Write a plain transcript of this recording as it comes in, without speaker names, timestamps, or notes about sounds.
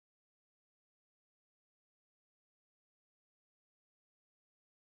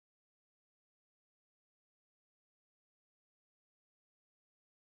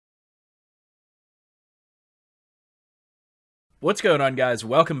What's going on, guys?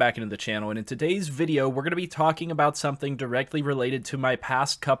 Welcome back into the channel, and in today's video we're going to be talking about something directly related to my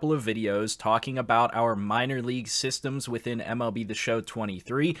past couple of videos talking about our minor league systems within MLB The Show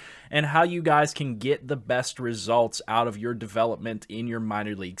 23 and how you guys can get the best results out of your development in your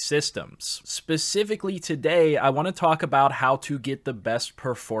minor league systems. Specifically today, I want to talk about how to get the best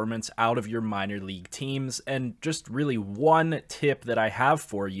performance out of your minor league teams, and just really one tip that I have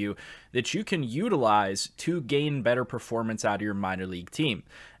for you that you can utilize to gain better performance out of your minor league team.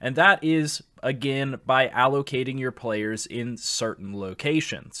 And that is, again, by allocating your players in certain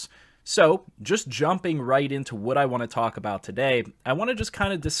locations. So, just jumping right into what I want to talk about today, I want to just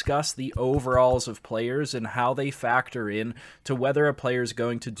kind of discuss the overalls of players and how they factor in to whether a player is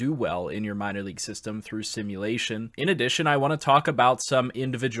going to do well in your minor league system through simulation. In addition, I want to talk about some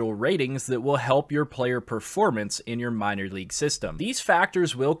individual ratings that will help your player performance in your minor league system. These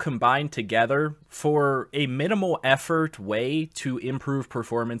factors will combine together for a minimal effort way to improve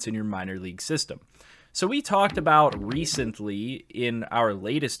performance in your minor league system. So we talked about recently in our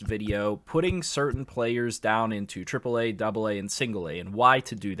latest video putting certain players down into AAA, AA, and single A, and why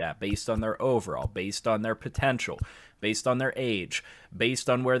to do that based on their overall, based on their potential, based on their age, based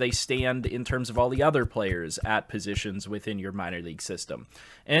on where they stand in terms of all the other players at positions within your minor league system.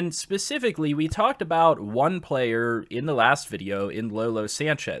 And specifically, we talked about one player in the last video in Lolo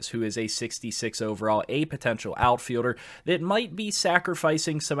Sanchez, who is a 66 overall, a potential outfielder that might be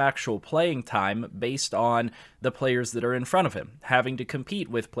sacrificing some actual playing time based on the players that are in front of him, having to compete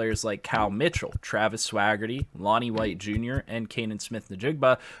with players like Cal Mitchell, Travis Swaggerty, Lonnie White Jr., and Kanan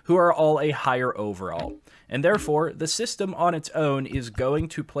Smith-Njigba, who are all a higher overall. And therefore, the system on its own is going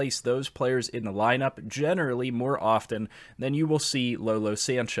to place those players in the lineup generally more often than you will see Lolo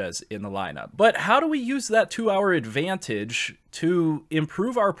Sanchez in the lineup. But how do we use that to our advantage to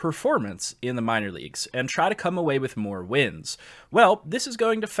improve our performance in the minor leagues and try to come away with more wins? Well, this is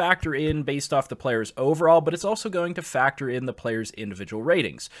going to factor in based off the player's overall, but it's also going to factor in the player's individual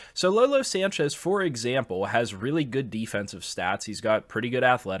ratings. So Lolo Sanchez, for example, has really good defensive stats. He's got pretty good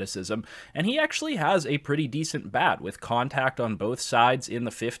athleticism, and he actually has a pretty decent bat with contact on both sides in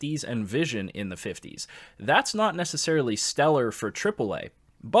the 50s and vision in the 50s. That's not necessarily stellar for AAA.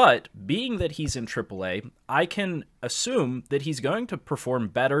 But being that he's in AAA, I can assume that he's going to perform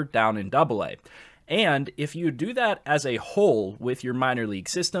better down in AA. And if you do that as a whole with your minor league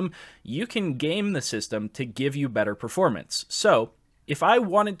system, you can game the system to give you better performance. So if I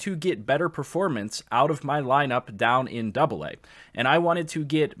wanted to get better performance out of my lineup down in AA, and I wanted to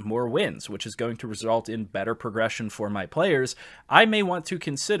get more wins, which is going to result in better progression for my players, I may want to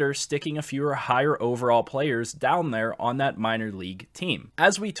consider sticking a few higher overall players down there on that minor league team.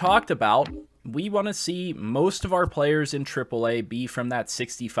 As we talked about, we want to see most of our players in AAA be from that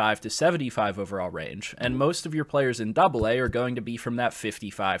 65 to 75 overall range, and most of your players in AA are going to be from that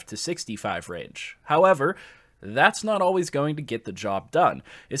 55 to 65 range. However, that's not always going to get the job done,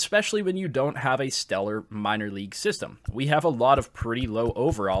 especially when you don't have a stellar minor league system. We have a lot of pretty low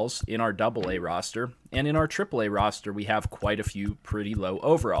overalls in our AA roster, and in our AAA roster, we have quite a few pretty low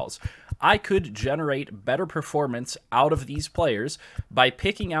overalls. I could generate better performance out of these players by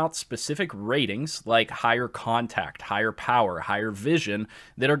picking out specific ratings like higher contact, higher power, higher vision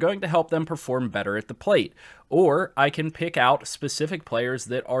that are going to help them perform better at the plate. Or I can pick out specific players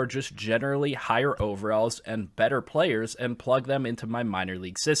that are just generally higher overalls and better players and plug them into my minor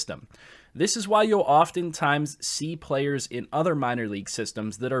league system. This is why you'll oftentimes see players in other minor league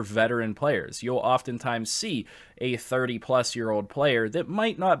systems that are veteran players. You'll oftentimes see a 30-plus-year-old player that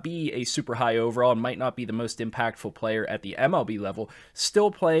might not be a super high overall and might not be the most impactful player at the MLB level,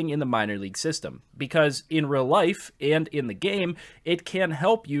 still playing in the minor league system. Because in real life and in the game, it can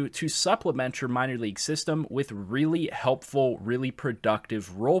help you to supplement your minor league system with really helpful, really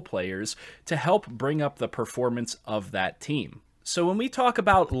productive role players to help bring up the performance of that team. So when we talk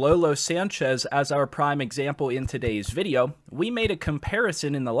about Lolo Sanchez as our prime example in today's video, we made a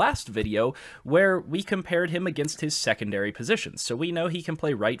comparison in the last video where we compared him against his secondary positions. So we know he can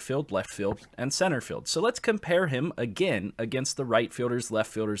play right field, left field, and center field. So let's compare him again against the right fielders,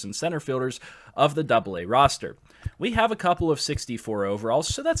 left fielders, and center fielders of the AA roster. We have a couple of 64 overalls,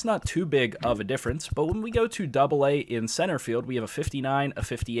 so that's not too big of a difference, but when we go to AA in center field, we have a 59, a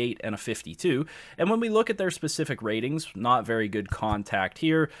 58, and a 52, and when we look at their specific ratings, not very good contact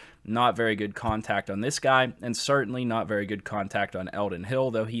here, not very good contact on this guy, and certainly not very good contact on Eldon Hill,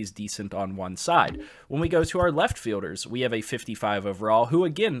 though he's decent on one side. When we go to our left fielders, we have a 55 overall, who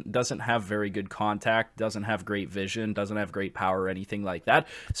again doesn't have very good contact, doesn't have great vision, doesn't have great power or anything like that.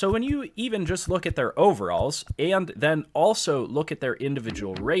 So when you even just just look at their overalls and then also look at their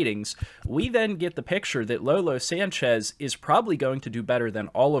individual ratings, we then get the picture that Lolo Sanchez is probably going to do better than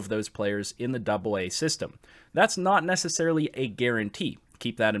all of those players in the AA system. That's not necessarily a guarantee.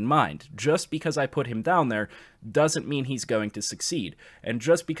 Keep that in mind. Just because I put him down there doesn't mean he's going to succeed. And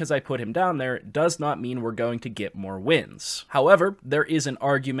just because I put him down there does not mean we're going to get more wins. However, there is an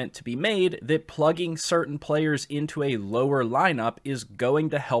argument to be made that plugging certain players into a lower lineup is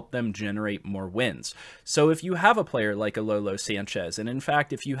going to help them generate more wins. So if you have a player like a Lolo Sanchez, and in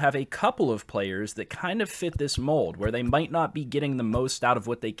fact, if you have a couple of players that kind of fit this mold, where they might not be getting the most out of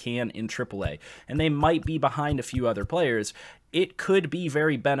what they can in AAA, and they might be behind a few other players, it could be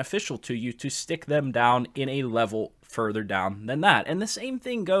very beneficial to you to stick them down in a level further down than that. And the same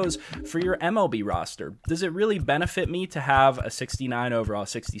thing goes for your MLB roster. Does it really benefit me to have a 69 overall,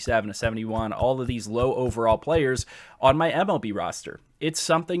 67, a 71, all of these low overall players on my MLB roster? It's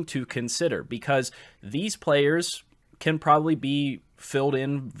something to consider because these players can probably be filled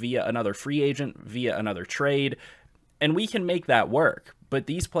in via another free agent, via another trade, and we can make that work. But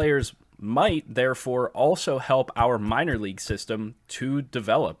these players might therefore also help our minor league system to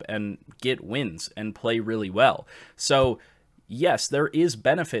develop and get wins and play really well. So yes, there is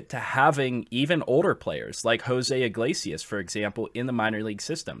benefit to having even older players like Jose Iglesias, for example, in the minor league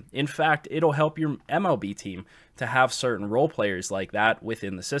system. In fact, it'll help your MLB team to have certain role players like that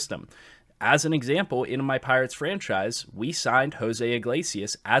within the system. As an example, in my Pirates franchise, we signed Jose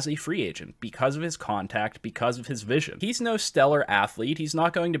Iglesias as a free agent because of his contact, because of his vision. He's no stellar athlete. He's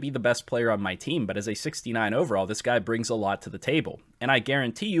not going to be the best player on my team, but as a 69 overall, this guy brings a lot to the table. And I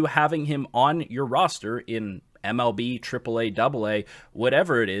guarantee you having him on your roster in MLB, AAA, AA,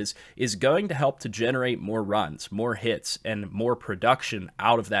 whatever it is going to help to generate more runs, more hits, and more production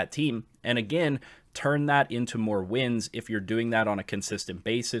out of that team. And again, turn that into more wins if you're doing that on a consistent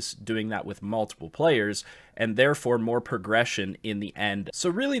basis, doing that with multiple players, and therefore more progression in the end. So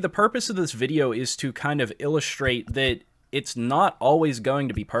really the purpose of this video is to kind of illustrate that it's not always going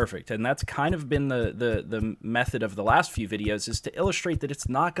to be perfect, and that's kind of been the method of the last few videos, is to illustrate that it's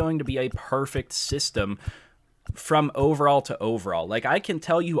not going to be a perfect system from overall to overall. Like, I can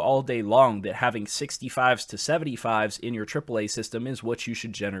tell you all day long that having 65s to 75s in your AAA system is what you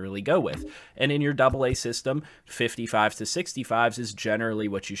should generally go with. And in your AA system, 55s to 65s is generally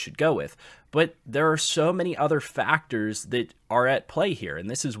what you should go with. But there are so many other factors that are at play here, and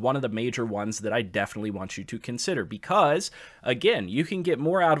this is one of the major ones that I definitely want you to consider because, again, you can get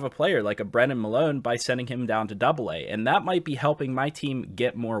more out of a player like a Brennan Malone by sending him down to AA, and that might be helping my team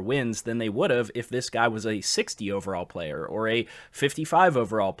get more wins than they would have if this guy was a 60 overall player or a 55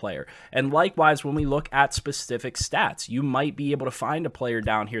 overall player. And likewise, when we look at specific stats, you might be able to find a player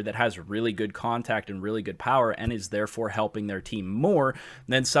down here that has really good contact and really good power and is therefore helping their team more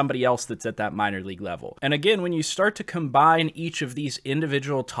than somebody else that's at that minor league level. And again, when you start to combine each of these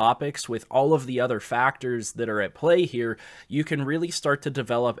individual topics with all of the other factors that are at play here, you can really start to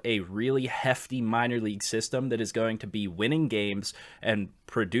develop a really hefty minor league system that is going to be winning games and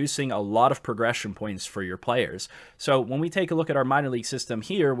producing a lot of progression points for your players. So when we take a look at our minor league system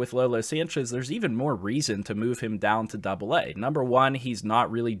here with Lolo Sanchez, there's even more reason to move him down to AA. Number one, he's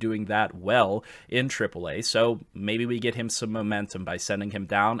not really doing that well in AAA, so maybe we get him some momentum by sending him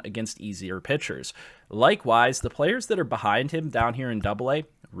down against easier pitchers. Likewise, the players that are behind him down here in AA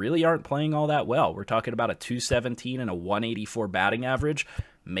really aren't playing all that well. We're talking about a 217 and a 184 batting average.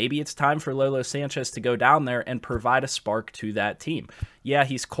 Maybe it's time for Lolo Sanchez to go down there and provide a spark to that team. Yeah,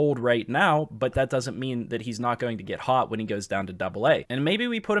 he's cold right now, but that doesn't mean that he's not going to get hot when he goes down to AA. And maybe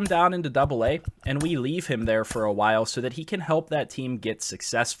we put him down into AA and we leave him there for a while so that he can help that team get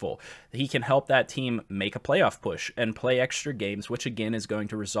successful. He can help that team make a playoff push and play extra games, which again is going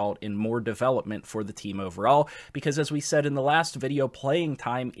to result in more development for the team overall. Because as we said in the last video, playing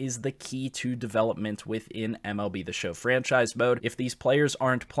time is the key to development within MLB The Show franchise mode. If these players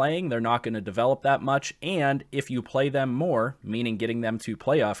aren't playing, they're not going to develop that much. And if you play them more, meaning getting them to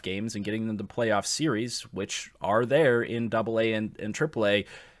playoff games and getting them to playoff series, which are there in AA and AAA,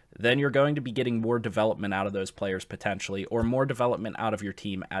 then you're going to be getting more development out of those players potentially, or more development out of your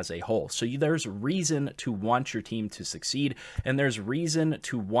team as a whole. So there's reason to want your team to succeed, and there's reason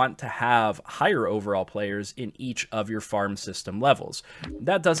to want to have higher overall players in each of your farm system levels.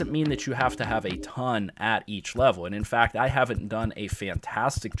 That doesn't mean that you have to have a ton at each level, and in fact, I haven't done a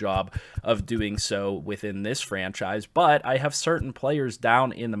fantastic job of doing so within this franchise, but I have certain players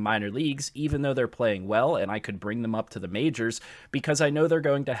down in the minor leagues, even though they're playing well, and I could bring them up to the majors, because I know they're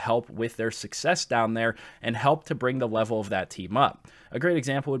going to help with their success down there and help to bring the level of that team up. A great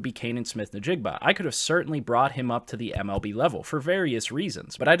example would be Kanan Smith-Njigba. I could have certainly brought him up to the MLB level for various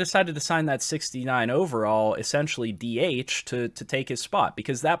reasons, but I decided to sign that 69 overall, essentially DH, to take his spot,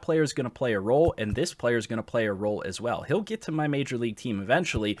 because that player is going to play a role, and this player is going to play a role as well. He'll get to my major league team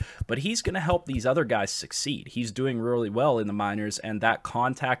eventually, but he's going to help these other guys succeed. He's doing really well in the minors, and that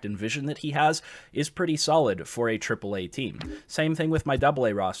contact and vision that he has is pretty solid for a AAA team. Same thing with my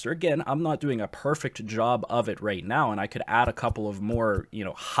AA roster. Again, I'm not doing a perfect job of it right now, and I could add a couple of more,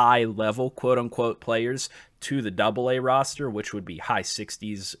 high level quote unquote players to the AA roster, which would be high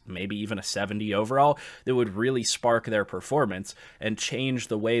 60s, maybe even a 70 overall, that would really spark their performance and change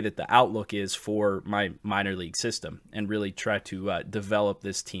the way that the outlook is for my minor league system and really try to develop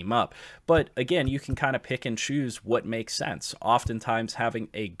this team up. But again, you can kind of pick and choose what makes sense. Oftentimes having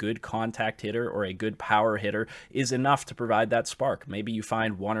a good contact hitter or a good power hitter is enough to provide that spark. Maybe you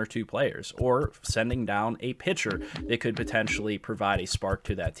find one or two players, or sending down a pitcher that could potentially provide a spark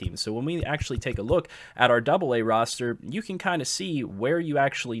to that team. So when we actually take a look at our AA roster, you can kind of see where you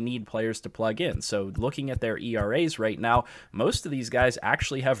actually need players to plug in. So looking at their ERAs right now, most of these guys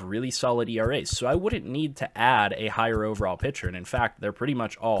actually have really solid ERAs. So I wouldn't need to add a higher overall pitcher. And in fact, they're pretty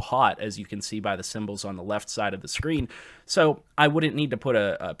much all hot, as you can see by the symbols on the left side of the screen. So I wouldn't need to put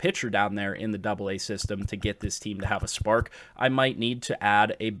a pitcher down there in the AA system to get this team to have a spark. I might need to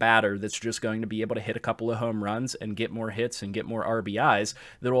add a batter that's just going to be able to hit a couple of home runs and get more hits and get more RBIs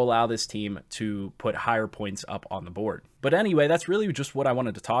that will allow this team to put higher points up on the board. But anyway, that's really just what I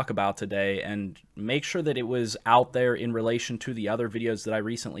wanted to talk about today, and make sure that it was out there in relation to the other videos that I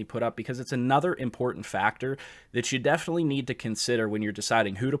recently put up, because it's another important factor that you definitely need to consider when you're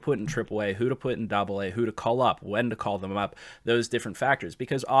deciding who to put in AAA, who to put in AA, who to call up, when to call them up, those different factors,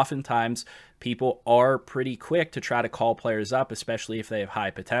 because oftentimes people are pretty quick to try to call players up, especially if they have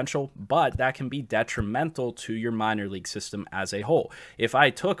high potential, but that can be detrimental to your minor league system as a whole. If I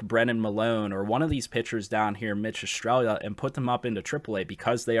took Brennan Malone or one of these pitchers down here, Mitch Estrella, and put them up into AAA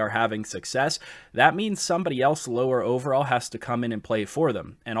because they are having success, that means somebody else lower overall has to come in and play for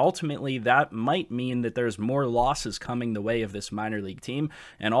them. And ultimately, that might mean that there's more losses coming the way of this minor league team,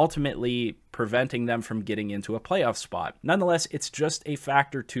 and ultimately preventing them from getting into a playoff spot. Nonetheless, it's just a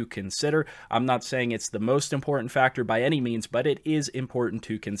factor to consider. I'm not saying it's the most important factor by any means, but it is important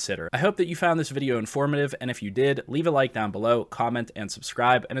to consider. I hope that you found this video informative, and if you did, leave a like down below, comment, and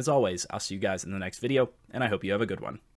subscribe. And as always, I'll see you guys in the next video, and I hope you have a good one.